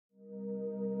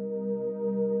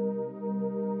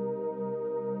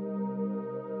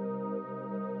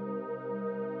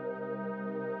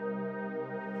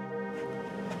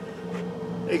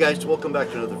Hey guys, welcome back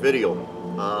to another video.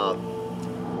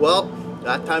 Well,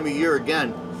 that time of year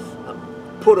again.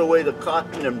 Put away the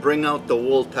cotton and bring out the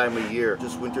wool time of year.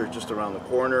 This winter is just around the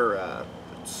corner.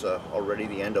 It's already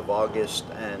the end of August,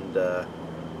 and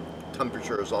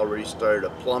temperature has already started to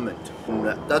plummet. And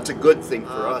that's a good thing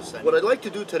for us. What I'd like to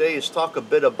do today is talk a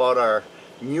bit about our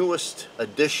newest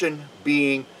addition,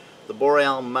 being the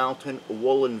Boreal Mountain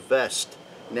Woolen Vest.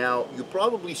 Now, you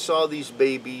probably saw these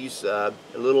babies a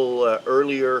little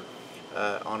earlier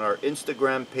on our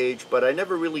Instagram page, but I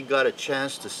never really got a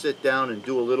chance to sit down and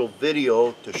do a little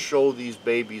video to show these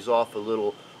babies off a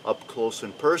little up close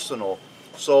and personal.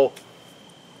 So,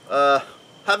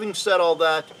 having said all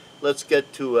that, let's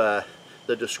get to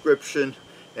the description,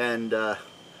 and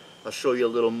I'll show you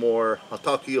a little more. I'll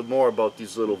talk to you more about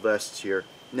these little vests here.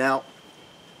 Now,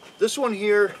 this one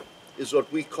here is what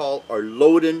we call our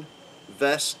Woolen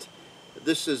vest.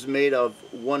 This is made of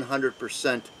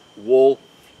 100% wool,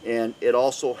 and it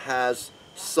also has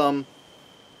some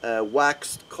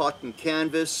waxed cotton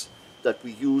canvas that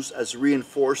we use as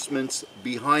reinforcements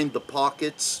behind the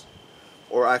pockets,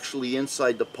 or actually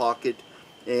inside the pocket.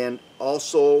 And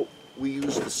also we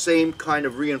use the same kind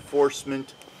of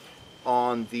reinforcement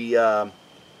on the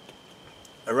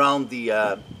around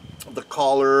the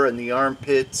collar and the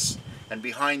armpits and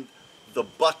behind the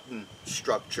button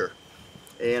structure.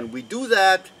 And we do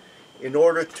that in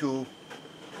order to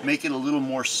make it a little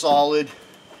more solid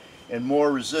and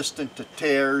more resistant to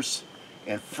tears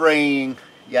and fraying,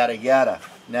 yada yada.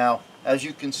 Now, as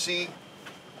you can see,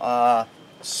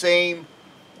 same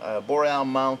Boreal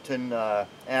Mountain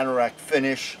anorak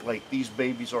finish. Like, these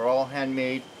babies are all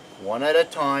handmade, one at a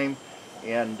time,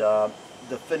 and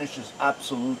the finish is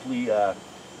absolutely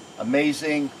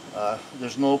amazing.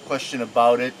 There's no question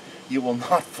about it. You will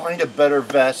not find a better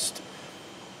vest,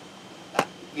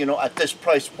 you know, at this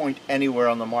price point anywhere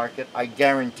on the market. I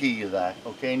guarantee you that.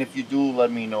 Okay, and if you do,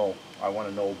 let me know. I want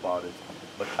to know about it,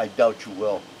 but I doubt you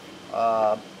will.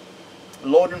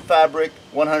 Woolen fabric,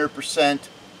 100%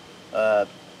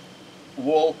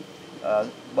 wool,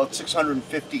 about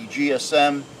 650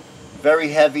 GSM, very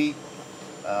heavy.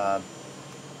 The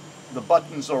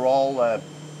buttons are all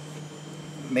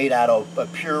made out of a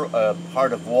pure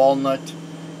heart of walnut,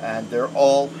 and they're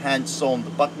all hand sewn. The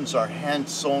buttons are hand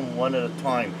sewn one at a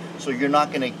time, so you're not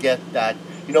going to get that,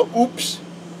 you know, oops,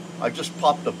 I just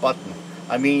popped a button.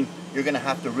 I mean, you're going to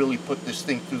have to really put this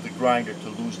thing through the grinder to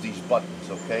lose these buttons.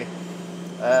 Okay,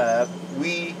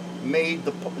 we made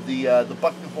the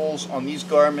buttonholes on these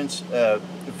garments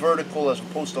vertical as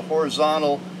opposed to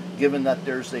horizontal, given that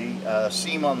there's a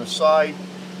seam on the side.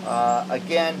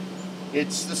 Again,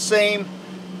 it's the same.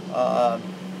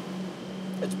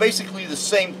 It's basically the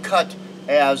same cut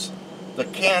as the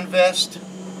can vest.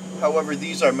 However,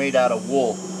 these are made out of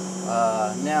wool.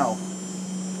 Now,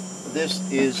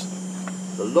 this is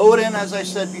the Woolen, as I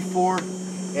said before,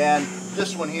 and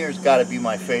this one here has got to be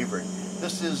my favorite.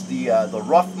 This is the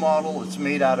rough model. It's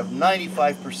made out of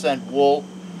 95% wool.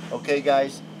 Okay,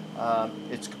 guys.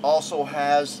 It also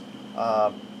has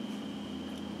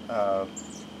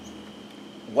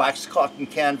waxed cotton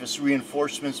canvas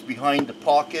reinforcements behind the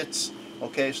pockets.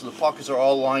 Okay, so the pockets are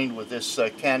all lined with this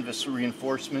canvas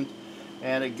reinforcement.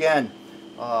 And again,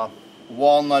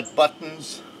 walnut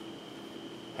buttons,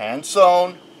 hand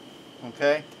sewn.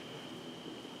 Okay,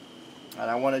 and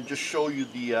I want to just show you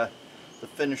the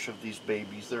finish of these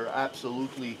babies. They're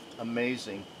absolutely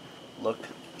amazing. Look,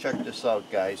 check this out,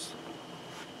 guys.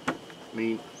 I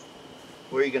mean,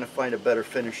 where are you going to find a better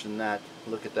finish than that?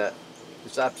 Look at that.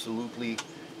 It's absolutely,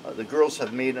 the girls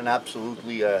have made an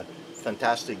absolutely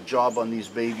fantastic job on these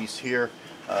babies here.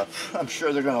 I'm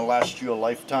sure they're going to last you a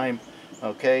lifetime.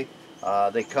 Okay,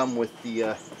 they come with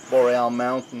the Boreal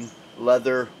Mountain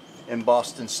leather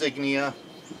embossed insignia.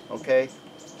 Okay,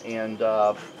 and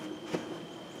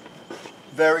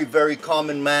very, very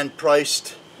common man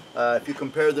priced. If you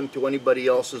compare them to anybody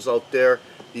else's out there,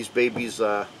 these babies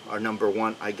are number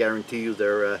one. I guarantee you.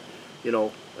 They're you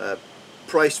know,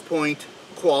 price point,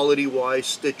 quality wise,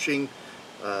 stitching,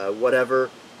 whatever,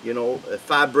 you know,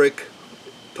 fabric,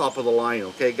 top of the line.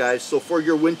 Okay, guys, so for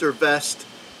your winter vest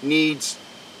needs,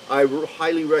 I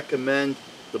highly recommend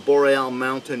the Boreal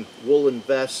Mountain Woolen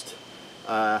vest.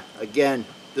 Again,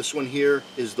 this one here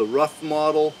is the rough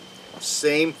model,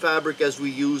 same fabric as we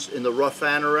use in the rough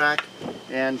anorak,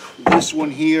 and this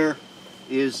one here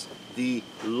is the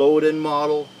Woolen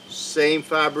model, same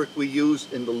fabric we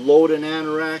use in the Woolen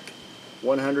anorak,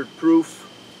 100 proof.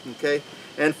 Okay,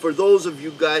 and for those of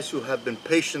you guys who have been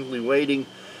patiently waiting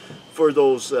for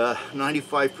those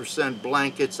 95%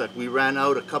 blankets that we ran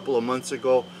out a couple of months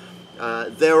ago,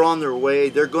 They're on their way.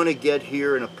 They're going to get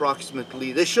here in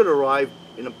approximately, they should arrive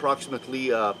in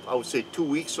approximately, I would say 2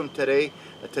 weeks from today.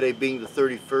 Today being the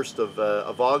 31st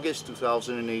of August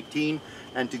 2018.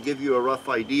 And to give you a rough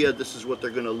idea, this is what they're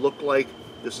going to look like.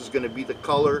 This is going to be the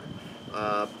color.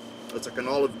 It's like an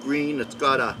olive green. It's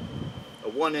got a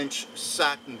 1-inch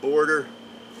satin border,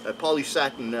 a poly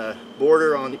satin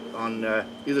border on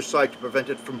either side to prevent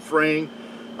it from fraying.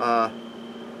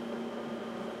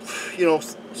 You know,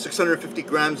 650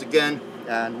 grams again,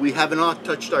 and we have not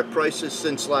touched our prices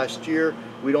since last year.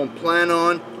 We don't plan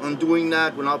on doing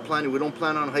that. We don't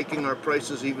plan on hiking our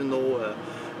prices, even though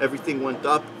everything went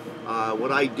up.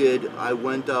 What I did, I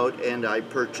went out and I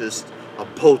purchased a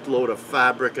boatload of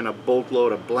fabric and a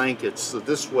boatload of blankets. So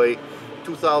this way,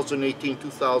 2018,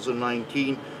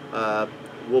 2019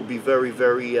 will be very,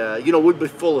 you know, we'll be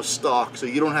full of stock, so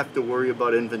you don't have to worry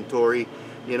about inventory.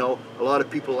 You know, a lot of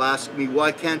people ask me,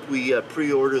 why can't we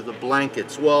pre-order the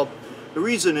blankets? Well, the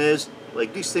reason is,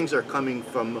 like, these things are coming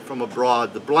from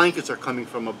abroad. The blankets are coming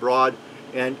from abroad,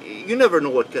 and you never know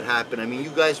what could happen. I mean,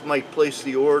 you guys might place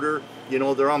the order, you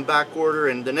know, they're on back order,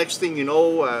 and the next thing you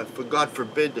know, for God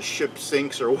forbid, the ship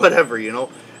sinks or whatever, you know,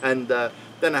 and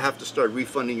then I have to start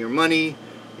refunding your money.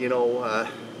 You know, I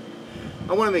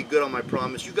want to make good on my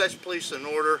promise. You guys place an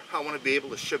order, I want to be able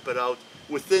to ship it out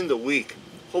within the week.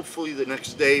 Hopefully the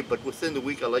next day, but within the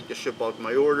week I like to ship out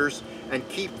my orders and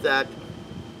keep that,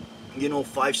 you know,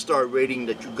 5-star rating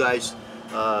that you guys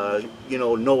you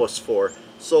know us for.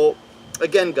 So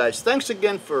again, guys, thanks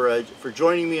again for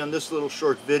joining me on this little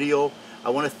short video. I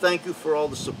want to thank you for all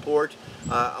the support.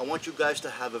 I want you guys to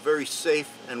have a very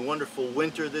safe and wonderful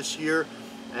winter this year,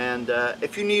 and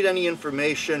if you need any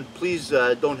information, please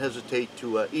don't hesitate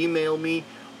to email me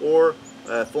or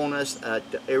phone us at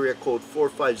area code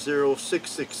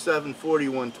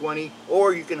 450-667-4120,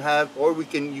 or you can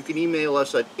email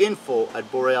us at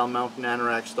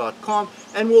info@borealmountainanorax.com,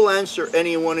 and we'll answer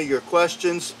any one of your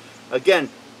questions. Again,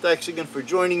 thanks again for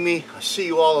joining me. I'll see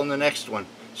you all in the next one.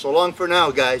 So long for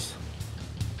now, guys.